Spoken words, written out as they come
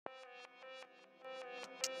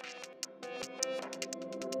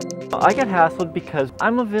I get hassled because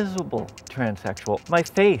I'm a visible transsexual. My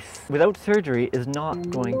face, without surgery, is not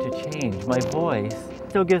going to change. My voice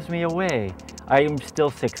still gives me away. I am still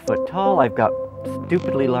 6 foot tall. I've got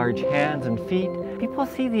stupidly large hands and feet. People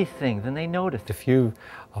see these things and they notice. A few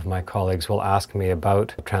of my colleagues will ask me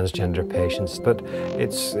about transgender patients, but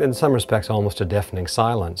it's in some respects almost a deafening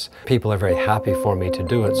silence. People are very happy for me to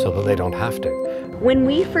do it so that they don't have to. When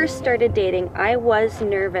we first started dating, I was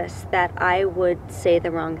nervous that I would say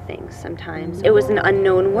the wrong things sometimes. It was an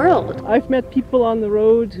unknown world. I've met people on the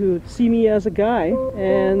road who see me as a guy,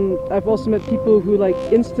 and I've also met people who like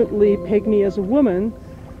instantly peg me as a woman.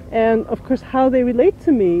 And of course, how they relate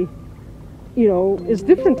to me, you know, is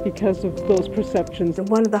different because of those perceptions.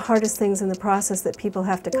 One of the hardest things in the process that people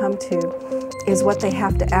have to come to is what they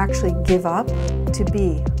have to actually give up to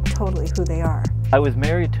be totally who they are. I was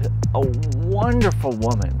married to a wonderful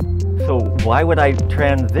woman, so why would I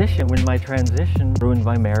transition when my transition ruined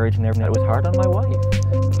my marriage and everything? It was hard on my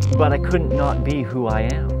wife, but I couldn't not be who I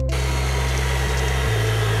am.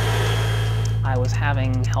 I was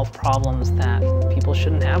having health problems that people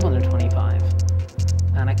shouldn't have when they're 25,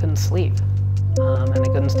 and I couldn't sleep, and I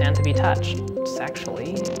couldn't stand to be touched.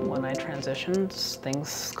 Sexually, when I transitioned,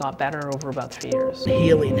 things got better over about 3 years.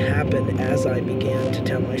 Healing happened as I began to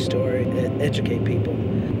tell my story and educate people.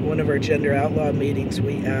 One of our gender outlaw meetings,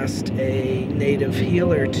 we asked a native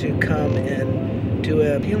healer to come and do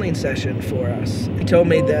a healing session for us. He told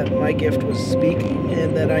me that my gift was speaking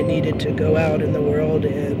and that I needed to go out in the world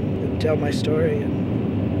and tell my story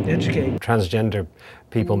and educate. Transgender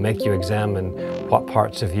people make you examine what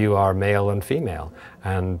parts of you are male and female,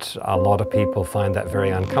 and a lot of people find that very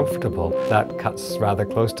uncomfortable. That cuts rather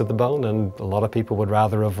close to the bone, and a lot of people would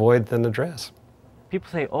rather avoid than address. People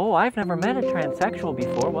say, oh, I've never met a transsexual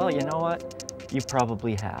before. Well, you know what? You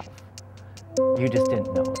probably have. You just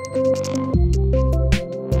didn't know.